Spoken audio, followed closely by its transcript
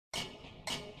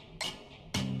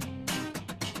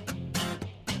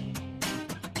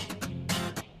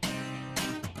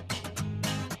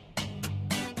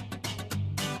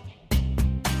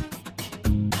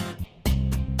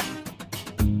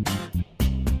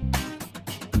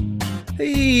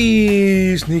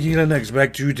Hey, Sneekylinux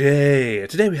back today.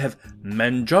 Today we have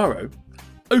Manjaro,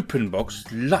 Openbox,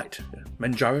 Lite.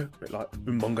 Manjaro, a bit like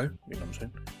Umbongo, you know what I'm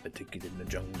saying? The ticket in the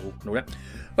jungle and all that.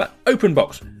 But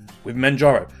Openbox with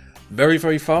Manjaro. Very,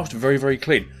 very fast, very, very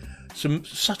clean. Some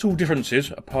subtle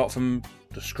differences apart from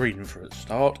the screen for a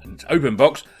start and it's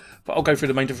Openbox, but I'll go through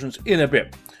the main difference in a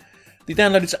bit. The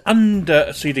download is under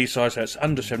a CD size, so it's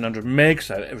under 700 meg,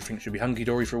 so everything should be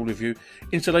hunky-dory for all of you.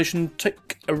 Installation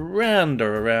take around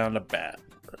about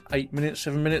 8 minutes,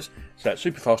 7 minutes, so that's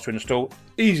super fast to install,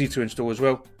 easy to install as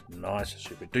well, nice,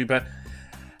 super duper.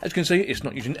 As you can see, it's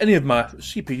not using any of my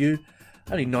CPU,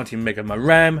 only 19 meg of my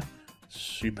RAM,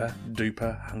 super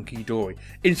duper hunky-dory.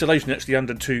 Installation actually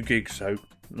under 2 gigs, so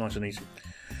nice and easy.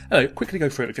 Quickly go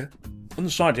through it with you. On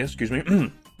the side here, excuse me,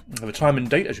 the time and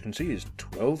date, as you can see, is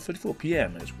 12:34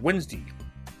 PM. It's Wednesday,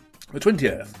 the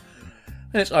 20th.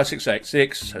 And it's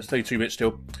i686, so it's 32-bit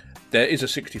still. There is a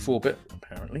 64-bit,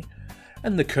 apparently.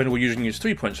 And the kernel we're using is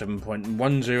 3.7.10,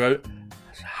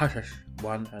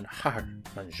 #1 and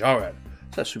Manjaro. So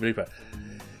that's super duper.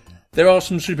 There are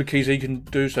some super keys that you can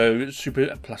do, so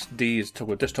super plus D is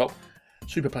toggle desktop.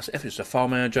 Super plus F is the file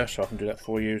manager, so I can do that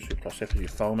for you. Super plus F is your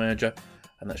file manager,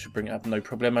 and that should bring it up no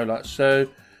problemo, like so.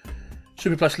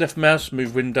 Super plus left mouse,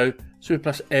 move window. Super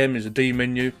plus M is a D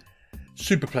menu.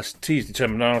 Super plus T is the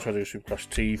terminal, so I'll do super plus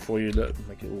T for you, look,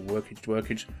 make it all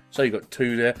workage. So you've got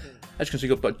 2 there. As you can see,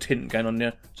 you've got a tint going on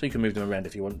there, so you can move them around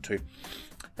if you want to.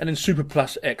 And then super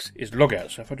plus X is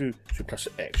logout, so if I do super plus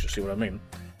X, you'll see what I mean.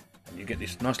 And you get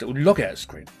this nice little logout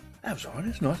screen. That's alright,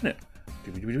 it's nice, isn't it?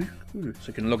 So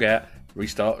you can log out,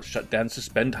 restart, shut down,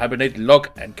 suspend, hibernate,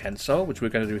 log, and cancel, which we're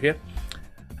going to do here.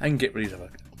 And get rid of these other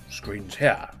screens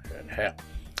here and here.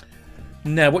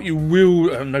 Now, what you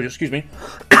will notice, excuse me,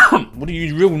 what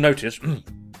you will notice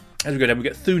as we go down, we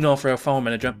get Thunar for our file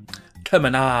manager,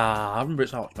 Terminal, I remember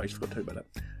it's Archie, forgot to talk about that.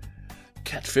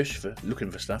 Catfish for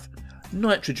looking for stuff,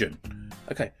 Nitrogen.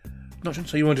 Okay, nitrogen,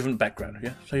 so you want a different background,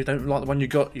 yeah? So you don't like the one you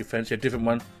got, you fancy a different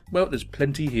one. Well, there's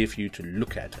plenty here for you to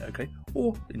look at, okay,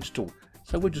 or install.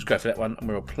 So we'll just go for that one and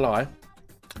we'll apply,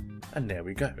 and there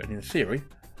we go. And in theory,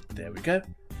 there we go,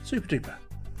 super duper.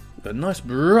 We've got a nice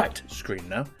bright screen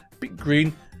now, bit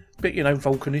green, bit, you know,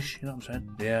 Vulcanish, you know what I'm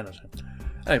saying? Yeah, that's it.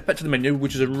 Anyway, back to the menu,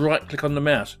 which is a right click on the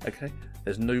mouse, okay?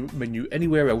 There's no menu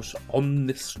anywhere else on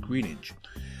this screenage.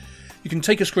 You can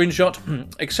take a screenshot,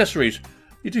 accessories,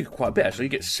 you do quite a bit actually, you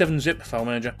get 7-zip file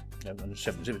manager, no,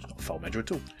 7-zip, it's not a file manager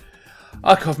at all.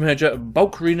 Archive manager,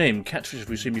 bulk rename, Catfish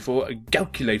we've seen before, a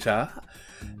calculator,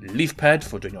 leaf pad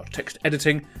for doing your text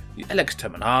editing, the LX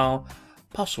terminal,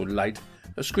 parcel light,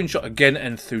 a screenshot again,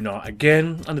 and Thunar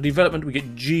again. Under development, we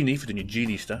get Genie for doing your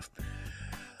Genie stuff.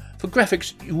 For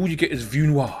graphics, all you get is View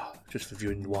Noir, just for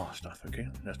viewing noir stuff, okay?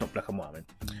 That's not black and white, I mean.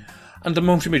 Under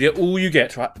multimedia, all you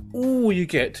get, right? All you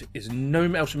get is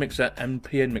GNOME Alpha Mixer and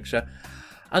PN Mixer.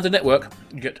 Under network,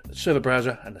 you get server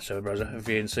browser and the server browser,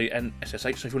 VNC and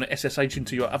SSH. So if you want to SSH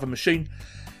into your other machine,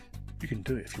 you can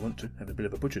do it if you want to. Have a bit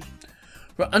of a butcher's.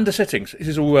 Right, under settings, this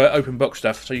is all Openbox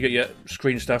stuff, so you get your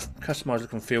screen stuff, customise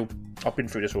look and feel. I've been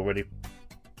through this already.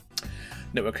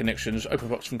 Network connections,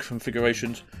 Openbox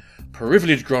configurations,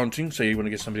 privilege granting, so you want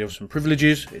to give somebody else some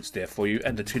privileges, it's there for you,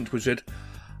 and the tint wizard.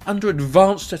 Under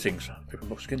advanced settings,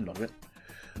 Openbox again, love it.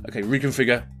 Okay,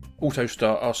 reconfigure, auto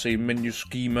start, RC menu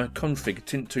schema, config,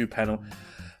 tint 2 panel,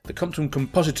 the Compton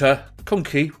compositor,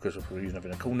 key, because I'm using it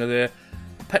in a corner there,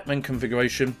 Pac-Man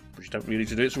configuration, which you don't really need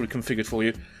to do, it's already configured for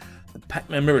you. The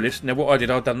Pac-Man mirror list. Now what I did,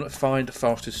 I've done find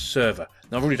fastest server.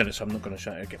 Now I've already done it, so I'm not going to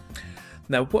show it again.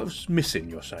 Now what was missing,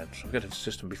 you're saying? So I'll go to the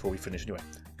system before we finish anyway.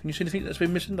 Can you see anything that's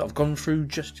been missing that I've gone through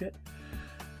just yet?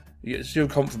 You get zero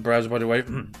comp for browser, by the way.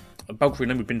 A bulk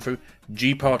rename we've been through.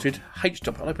 G parted.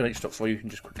 H-stop. I'll open H-stop for you. You can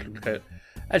just quickly look at it.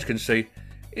 As you can see,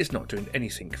 it's not doing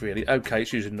anything really. Okay,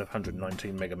 it's using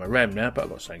 119 meg of my RAM now, but I've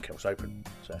got something else open,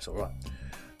 so that's alright.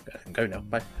 I can go now.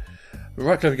 Bye.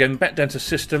 Right click again, back down to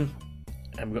system.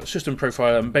 And we've got system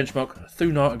profile and benchmark,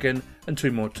 Thunar again, and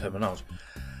 2 more terminals.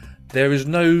 There is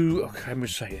no, okay, I'm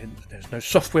say it, there's no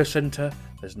software center,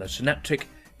 there's no synaptic,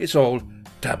 it's all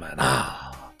terminal.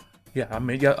 Yeah,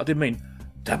 I did mean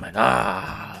terminal.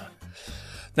 Now,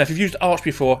 if you've used Arch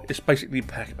before, it's basically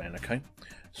Pac-Man, okay?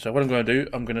 So what I'm going to do,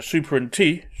 I'm going to super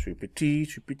T,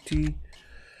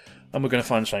 and we're going to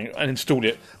find something and install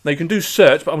it. Now you can do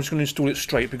search, but I'm just going to install it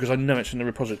straight because I know it's in the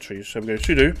repository. So we go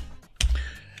sudo.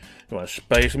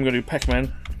 Space, I'm going to do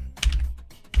Pac-Man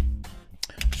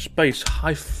space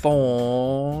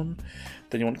hyphen,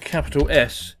 then you want capital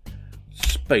S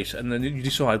space, and then you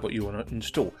decide what you want to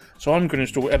install. So I'm going to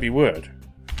install Abbey Word.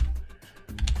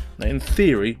 Now in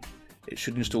theory it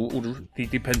should install all the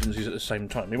dependencies at the same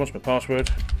time. It wants my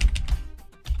password,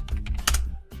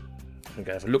 We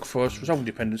go have a look for us. Resolving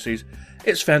dependencies.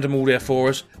 It's found them all there for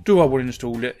us. Do I want to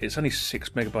install it? It's only 6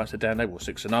 megabytes to download, or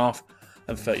 6.5,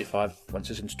 and 35 once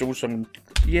it's installed. So I'm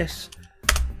yes,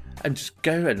 and just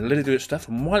go and let it do its stuff.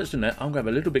 And while it's doing that, I'm going to have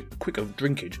a little bit quick of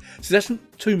drinkage. So there's not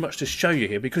too much to show you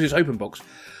here because it's Openbox,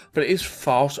 but it is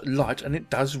fast, light, and it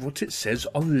does what it says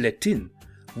on let in.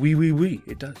 Wee.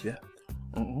 It does, yeah.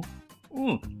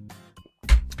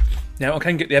 Now I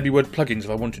can get the Abbey Word plugins if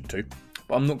I wanted to,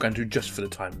 but I'm not going to just for the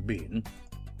time being.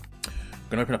 I'm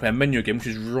going to open up our menu again, which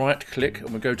is right click, and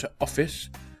we'll go to Office,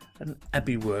 and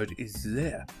Abbey Word is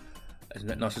there. Isn't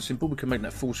that nice and simple? We can make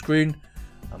that full screen.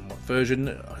 And what version?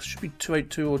 It should be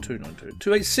 282 or 292.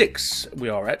 286 we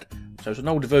are at. So it's an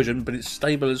older version, but it's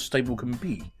stable as stable can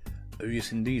be. Oh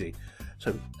yes, indeedy.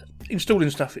 So installing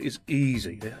stuff is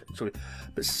easy. Yeah?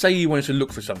 But say you wanted to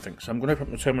look for something. So I'm going to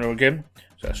open up the terminal again.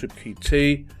 So that's with key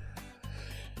T.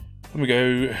 When we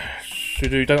go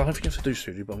sudo, I don't think you have to do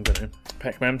sudo, but I'm going to.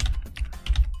 Pacman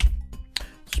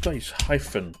space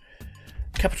hyphen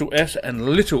capital S and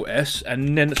little s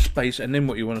and then space and then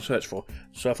what you want to search for.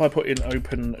 So if I put in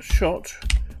open shot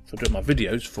for doing my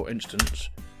videos, for instance,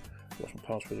 what's my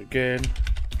password again?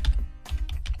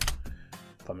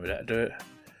 If I remember that to do it.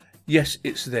 Yes,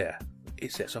 it's there.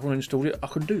 It's there. So if I want to install it, I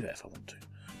can do that if I want to.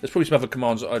 There's probably some other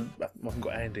commands that I haven't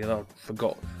got handy and I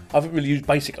forgot. I haven't really used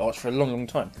basic arts for a long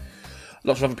time.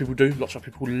 Lots of other people do. Lots of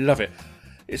people love it.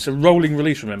 It's a rolling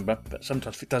release, remember, but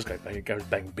sometimes if it does go bang, it goes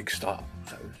bang big style.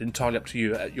 So it's entirely up to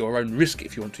you at your own risk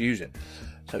if you want to use it.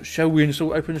 So shall we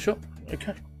install Open Shop?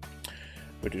 Okay.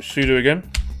 We'll do sudo again.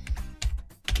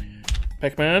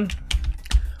 Pacman.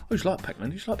 I used to like Pacman. Did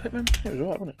you used to like Pacman? It was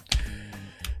alright, wasn't it?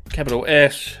 Capital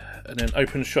S and then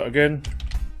Open Shot again.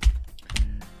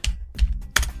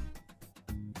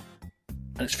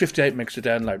 And it's 58 megs to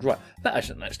download. Right, that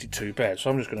isn't actually too bad. So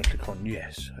I'm just going to click on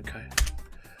yes. Okay.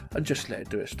 And just let it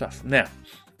do its stuff. Now,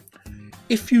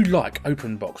 if you like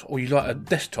Openbox or you like a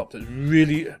desktop that's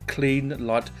really clean,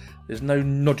 light, there's no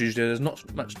nodges there, there's not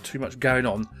too much going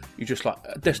on, you just like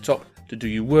a desktop to do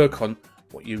your work on,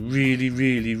 what you really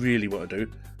want to do,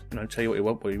 you know, tell you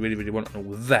what you really want and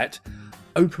all that,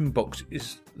 Openbox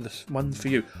is the one for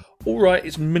you. Alright,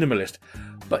 it's minimalist,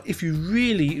 but if you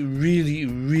really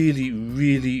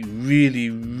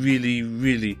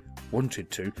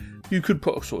wanted to, you could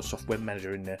put a sort of software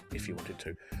manager in there if you wanted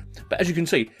to. But as you can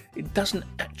see, it doesn't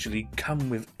actually come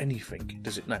with anything,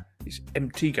 does it? No, it's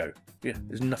empty go. Yeah,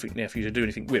 there's nothing there for you to do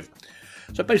anything with.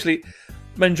 So basically,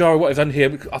 Manjaro, what I've done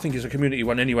here, I think is a community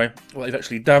one anyway, what they've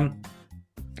actually done,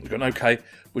 we've gone, okay,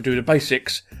 we'll do the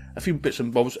basics, a few bits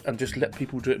and bobs, and just let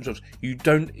people do it themselves. You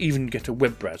don't even get a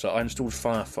web browser. I installed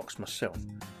Firefox myself.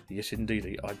 Yes,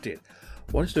 indeed, I did.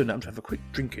 While it's doing that, I'm going to have a quick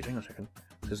drinkage. Hang on a second.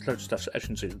 There's loads of stuff, so as you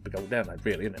can see, it's a big old download,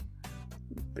 really, isn't it?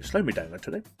 A bit slow me download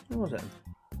today. What was that?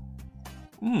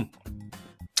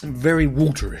 Very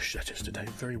waterish, that is today.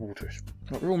 Very waterish.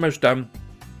 Right, we're almost done.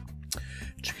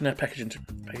 Checking our package into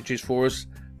pages for us.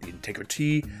 The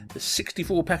integrity. There's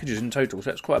 64 packages in total, so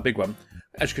that's quite a big one.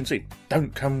 As you can see,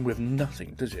 don't come with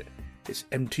nothing, does it? It's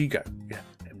empty go. Yeah,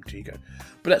 empty go.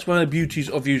 But that's one of the beauties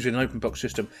of using an Openbox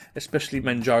system, especially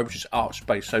Manjaro, which is Arch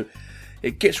based. So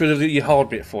it gets rid of your hard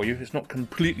bit for you. It's not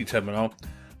completely terminal,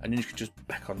 and then you can just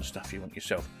back on the stuff you want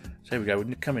yourself. So here we go.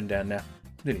 We're coming down now.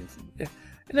 Yeah. Isn't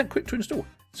that quick to install?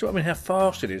 So I mean, how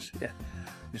fast it is. Yeah.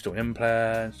 Install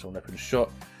Mplan, install Open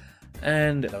Shot,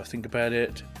 and then I'll think about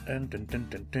it. And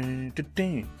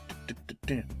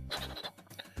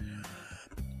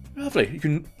lovely. You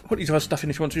can put these other stuff in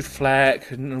if you want to,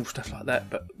 FLAC and all stuff like that.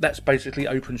 But that's basically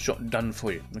Open Shot done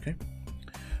for you. Okay.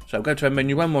 So I'll go to our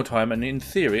menu one more time, and in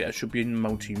theory it should be in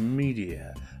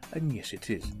multimedia, and yes it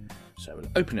is. So we'll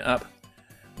open it up,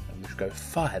 and we'll go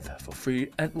 5 for free,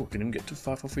 and didn't even get to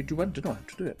 5 for free to 1, did I have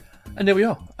to do it? And there we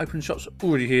are, Open Shot's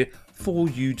already here for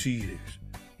you to use,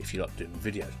 if you like doing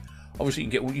videos. Obviously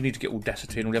you need to get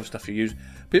Audacity and all the other stuff you use,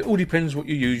 but it all depends what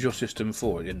you use your system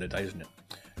for at the end of the day, isn't it?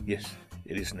 Yes,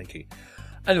 it is sneaky.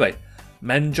 Anyway,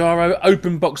 Manjaro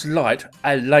Openbox Lite,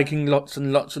 I'm liking lots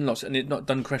and lots, and it's not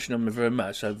done crashing on me very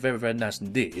much, so very nice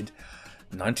indeed.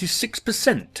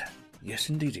 96%. Yes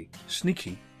indeedy.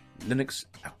 Sneekylinux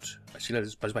out. I see you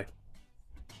later. Bye bye.